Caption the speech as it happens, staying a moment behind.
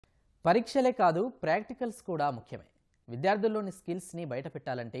పరీక్షలే కాదు ప్రాక్టికల్స్ కూడా ముఖ్యమే. విద్యార్థుల్లోని స్కిల్స్ని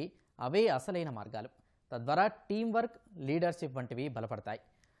బయటపెట్టాలంటే అవే అసలైన మార్గాలు. తద్వారా టీం వర్క్, లీడర్షిప్ వంటివి బలపడతాయి.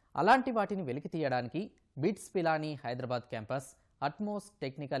 అలాంటి వాటిని వెలికి తీయడానికి bits Pilani Hyderabad campus Atmos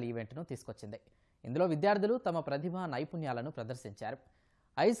technical ఈవెంట్ను తీసుకొచ్చింది. ఇందులో విద్యార్థులు తమ ప్రతిభా నైపుణ్యాలను ప్రదర్శించారు.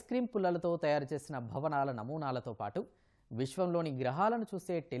 ఐస్ క్రీమ్ పుల్లలతో తయారు చేసిన భవనాల నమూనాలతో పాటు విశ్వంలోని గ్రహాలను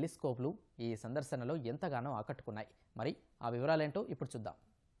చూసే టెలిస్కోప్లు ఈ సందర్శనలో ఎంతగానో ఆకట్టుకున్నాయి. మరి ఆ వివరాలేంటో ఇప్పుడు చూద్దాం.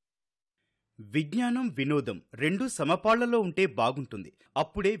 విజ్ఞానం, వినోదం రెండూ సమపాళ్లలో ఉంటే బాగుంటుంది.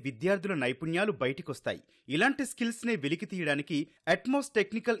 అప్పుడే విద్యార్థుల నైపుణ్యాలు బయటికొస్తాయి. ఇలాంటి స్కిల్స్నే వెలికి తీయడానికి అట్మోస్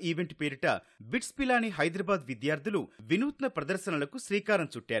టెక్నికల్ ఈవెంట్ పేరిట బిట్స్ పిలాని హైదరాబాద్ విద్యార్థులు వినూత్న ప్రదర్శనలకు శ్రీకారం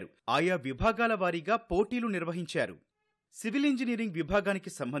చుట్టారు. ఆయా విభాగాల వారీగా పోటీలు నిర్వహించారు. సివిల్ ఇంజనీరింగ్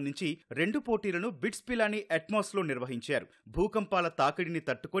విభాగానికి సంబంధించి 2 పోటీలను బిట్స్ పిలాని అట్మాస్ లో నిర్వహించారు. భూకంపాల తాకిడిని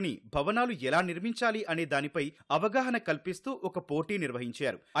తట్టుకొని భవనాలు ఎలా నిర్మించాలి అనే దానిపై అవగాహన కల్పిస్తూ ఒక పోటీ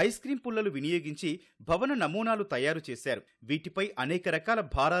నిర్వహించారు. ఐస్ క్రీం పుల్లలు వినియోగించి భవన నమూనాలు తయారు చేశారు. వీటిపై అనేక రకాల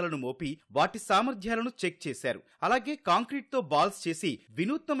భారాలను మోపి వాటి సామర్థ్యాలను చెక్ చేశారు. అలాగే కాంక్రీట్ తో బాల్స్ చేసి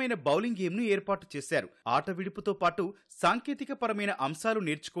వినూత్నమైన బౌలింగ్ గేమ్ ను ఏర్పాటు చేశారు. ఆట విడుపుతో పాటు సాంకేతిక పరమైన అంశాలు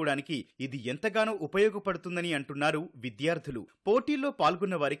నేర్చుకోవడానికి ఇది ఎంతగానో ఉపయోగపడుతుందని అంటున్నారు విద్యార్థులు. పోటీల్లో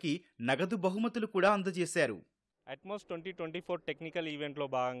పాల్గొన్న వారికి నగదు బహుమతులు కూడా అందజేశారు. అట్మోస్ 2024 టెక్నికల్ ఈవెంట్లో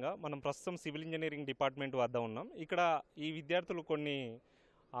భాగంగా మనం ప్రస్తుతం సివిల్ ఇంజనీరింగ్ డిపార్ట్మెంట్ వద్ద ఉన్నాం. ఇక్కడ ఈ విద్యార్థులు కొన్ని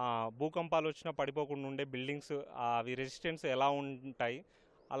భూకంపాలు వచ్చినా పడిపోకుండా ఉండే బిల్డింగ్స్, అవి రెసిస్టెన్స్ ఎలా ఉంటాయి,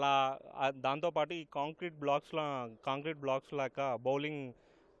 అలా దాంతోపాటు ఈ కాంక్రీట్ బ్లాక్స్ లాగా బౌలింగ్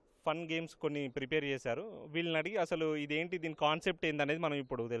ఫన్ గేమ్స్ కొన్ని ప్రిపేర్ చేశారు. వీళ్ళని అడిగి అసలు ఇదేంటి, దీని కాన్సెప్ట్ ఏందనేది మనం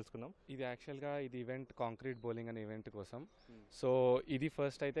ఇప్పుడు తెలుసుకుందాం. ఇది యాక్చువల్గా ఈవెంట్ కాంక్రీట్ బౌలింగ్ అనే ఈవెంట్ కోసం. సో ఇది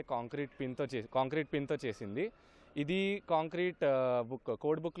ఫస్ట్ అయితే కాంక్రీట్ పిన్తో చేసింది. ఇది కాంక్రీట్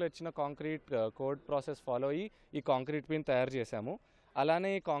కోడ్ బుక్లో ఇచ్చిన కాంక్రీట్ కోడ్ ప్రాసెస్ ఫాలో అయ్యి ఈ కాంక్రీట్ పిన్ తయారు చేశాము.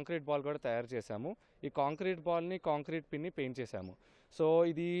 అలానే ఈ కాంక్రీట్ బాల్ కూడా తయారు చేశాము. ఈ కాంక్రీట్ బాల్ని కాంక్రీట్ పిన్ని పెయింట్ చేశాము. సో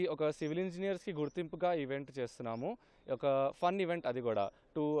ఇది ఒక సివిల్ ఇంజనీర్స్కి గుర్తింపుగా ఈవెంట్ చేస్తున్నాము. ఒక ఫన్ ఈవెంట్, అది కూడా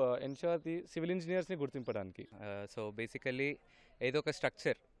to ensure the civil ఇంజనీర్స్ని గుర్తింపడానికి. So basically ఏదో ఒక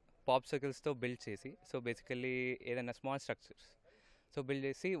స్ట్రక్చర్ పాప్సికల్స్తో బిల్డ్ చేసి, సో బేసికల్లీ ఏదైనా స్మాల్ స్ట్రక్చర్స్ సో బిల్డ్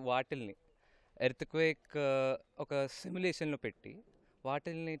చేసి వాటిల్ని ఎర్త్క్వేక్ ఒక సిమ్యులేషన్లో పెట్టి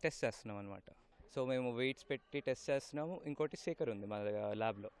వాటిల్ని టెస్ట్ చేస్తున్నాం అనమాట. సో మేము వెయిట్స్ పెట్టి టెస్ట్ చేస్తున్నాము. ఇంకోటి షేకర్ ఉంది మా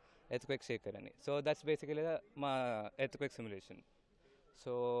ల్యాబ్లో, ఎర్త్క్వేక్ షేకర్ అని. సో దట్స్ బేసికలీ మా ఎర్త్క్వేక్ సిమ్యులేషన్.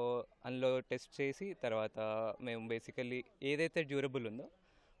 సో అందులో టెస్ట్ చేసి తర్వాత మేము బేసికల్లీ ఏదైతే డ్యూరబుల్ ఉందో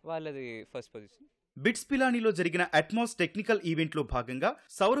వాళ్ళది ఫస్ట్ పొజిషన్. బిట్స్ పిలానిలో జరిగిన అట్మాస్ టెక్నికల్ ఈవెంట్లో భాగంగా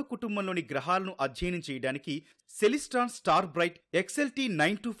సౌర కుటుంబంలోని గ్రహాలను అధ్యయనం చేయడానికి సెలిస్ట్రాన్ స్టార్ బ్రైట్ XLT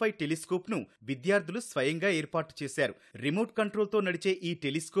 925 టెలిస్కోప్ ను విద్యార్థులు స్వయంగా ఏర్పాటు చేశారు. రిమోట్ కంట్రోల్తో నడిచే ఈ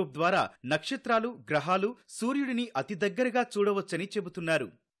టెలిస్కోప్ ద్వారా నక్షత్రాలు, గ్రహాలు, సూర్యుడిని అతి దగ్గరగా చూడవచ్చని చెబుతున్నారు.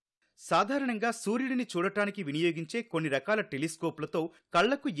 సాధారణంగా సూర్యుడిని చూడటానికి వినియోగించే కొన్ని రకాల టెలిస్కోప్లతో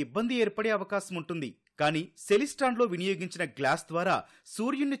కళ్లకు ఇబ్బంది ఏర్పడే అవకాశం ఉంటుంది. కానీ సెలిస్ట్రాన్లో వినియోగించిన గ్లాస్ ద్వారా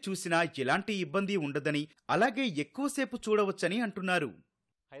సూర్యుడిని చూసినా ఎలాంటి ఇబ్బంది ఉండదని, అలాగే ఎక్కువసేపు చూడవచ్చని అంటున్నారు.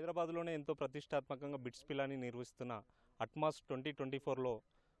 హైదరాబాద్లోనే ఎంతో ప్రతిష్టాత్మకంగా బిట్స్ పిలాని నిర్వహిస్తున్న అట్మాస్ 2024లో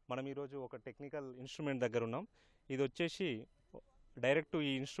మనం ఈరోజు ఒక టెక్నికల్ ఇన్స్ట్రుమెంట్ దగ్గర ఉన్నాం. ఇది వచ్చేసి డైరెక్ట్ ఈ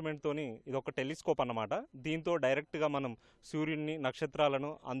ఇన్స్ట్రుమెంట్తోని ఇది ఒక టెలిస్కోప్ అన్నమాట. దీంతో డైరెక్ట్గా మనం సూర్యుడిని, నక్షత్రాలను,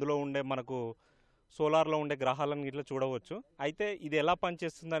 అందులో ఉండే మనకు సోలార్లో ఉండే గ్రహాలను ఇట్లా చూడవచ్చు. అయితే ఇది ఎలా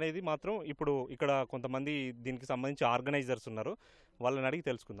పనిచేస్తుంది అనేది మాత్రం ఇప్పుడు ఇక్కడ కొంతమంది దీనికి సంబంధించి ఆర్గనైజర్స్ ఉన్నారు, వాళ్ళని అడిగి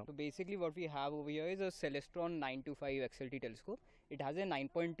తెలుసుకుందాం. So basically what we have over here is a Celestron 925 XLT telescope. It has a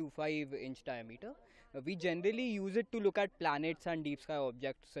 9.25 inch diameter. We generally use it to look at planets and deep sky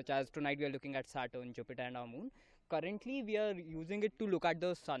objects, such as tonight we are looking at Saturn, Jupiter and our moon. Currently we are using it to look at the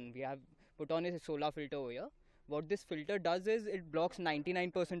sun. We have put on a solar filter over here. What this filter does is it blocks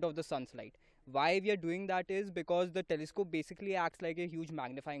 99% of the sun's light. Why we are doing that is because the telescope basically acts like a huge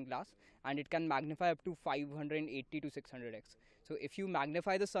magnifying glass, and it can magnify up to 580 to 600x. So if you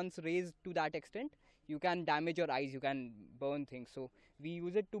magnify the sun's rays to that extent, you can damage your eyes, you can burn things. So we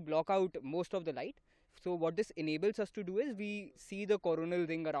use it to block out most of the light. So what this enables us to do is we see the coronal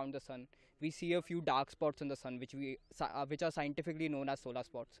ring around the sun. We see a few dark spots in the sun, which are scientifically known as solar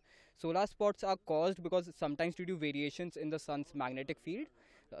spots. Solar spots are caused because sometimes due to variations in the sun's magnetic field,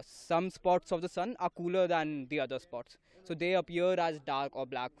 some spots of the sun are cooler than the other spots. So they appear as dark or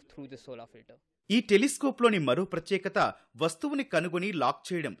black through the solar filter. ఈ టెలిస్కోప్లోని మరో ప్రత్యేకత వస్తువుని కనుగొని lock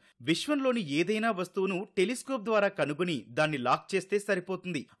చేయడం. విశ్వంలోని ఏదైనా వస్తువును telescope ద్వారా కనుగొని దాన్ని లాక్ చేస్తే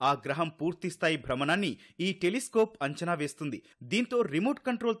సరిపోతుంది. ఆ గ్రహం పూర్తిస్థాయి భ్రమణాన్ని ఈ టెలిస్కోప్ అంచనా వేస్తుంది. దీంతో రిమోట్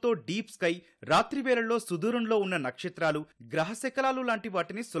కంట్రోల్తో డీప్ స్కై, రాత్రివేళల్లో సుదూరంలో ఉన్న నక్షత్రాలు, గ్రహశకలాలు లాంటి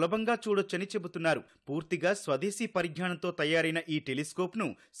వాటిని సులభంగా చూడొచ్చని చెబుతున్నారు. పూర్తిగా స్వదేశీ పరిజ్ఞానంతో తయారైన ఈ టెలిస్కోప్ను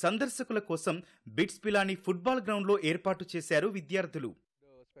సందర్శకుల కోసం బిట్స్ పిలాని ఫుట్బాల్ గ్రౌండ్లో ఏర్పాటు చేశారు విద్యార్థులు.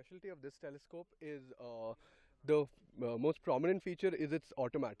 The specialty of this telescope is the most prominent feature is it's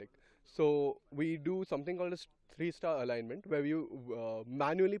automatic. So we do something called a three-star alignment, where you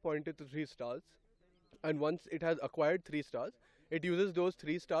manually point it to 3 stars, and once it has acquired 3 stars, it uses those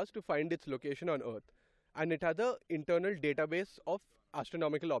 3 stars to find its location on Earth, and it has an internal database of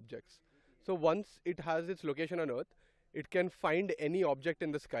astronomical objects. So once it has its location on Earth, it can find any object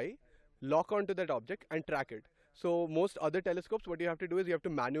in the sky, lock onto that object and track it. So most other telescopes, what you have to do is you have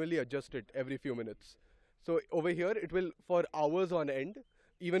to manually adjust it every few minutes. So over here, it will, for hours on end,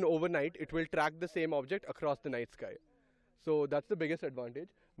 even overnight, it will track the same object across the night sky. So that's the biggest advantage.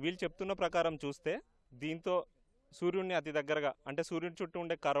 వీళ్ళు చెప్తున్న ప్రకారం చూస్తే దీంతో సూర్యుడిని అతి దగ్గరగా, అంటే సూర్యుడి చుట్టూ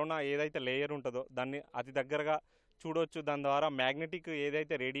ఉండే కరోనా ఏదైతే లేయర్ ఉంటుందో దాన్ని అతి దగ్గరగా చూడవచ్చు. దాని ద్వారా మ్యాగ్నెటిక్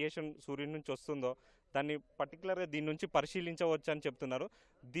ఏదైతే రేడియేషన్ సూర్యుడి నుంచి వస్తుందో దాన్ని పర్టికులర్గా దీని నుంచి పరిశీలించవచ్చు అని చెప్తున్నారు.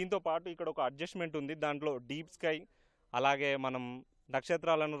 దీంతో పాటు ఇక్కడ ఒక అడ్జస్ట్మెంట్ ఉంది. దాంట్లో డీప్ స్కై, అలాగే మనం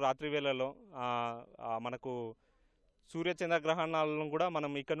నక్షత్రాలను రాత్రి వేళల్లో మనకు సూర్య చంద్రగ్రహణాలను కూడా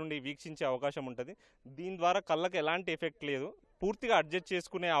మనం ఇక్కడ నుండి వీక్షించే అవకాశం ఉంటుంది. దీని ద్వారా కళ్ళకి ఎలాంటి ఎఫెక్ట్ లేదు, పూర్తిగా అడ్జస్ట్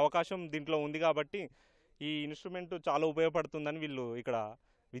చేసుకునే అవకాశం దీంట్లో ఉంది. కాబట్టి ఈ ఇన్స్ట్రుమెంట్ చాలా ఉపయోగపడుతుందని వీళ్ళు ఇక్కడ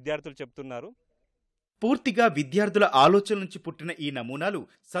విద్యార్థులు చెప్తున్నారు. పూర్తిగా విద్యార్థుల ఆలోచన నుంచి పుట్టిన ఈ నమూనాలు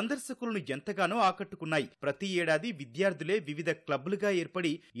సందర్శకులను ఎంతగానో ఆకట్టుకున్నాయి. ప్రతి ఏడాది విద్యార్థులే వివిధ క్లబ్లుగా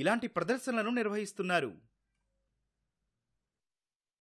ఏర్పడి ఇలాంటి ప్రదర్శనలను నిర్వహిస్తున్నారు.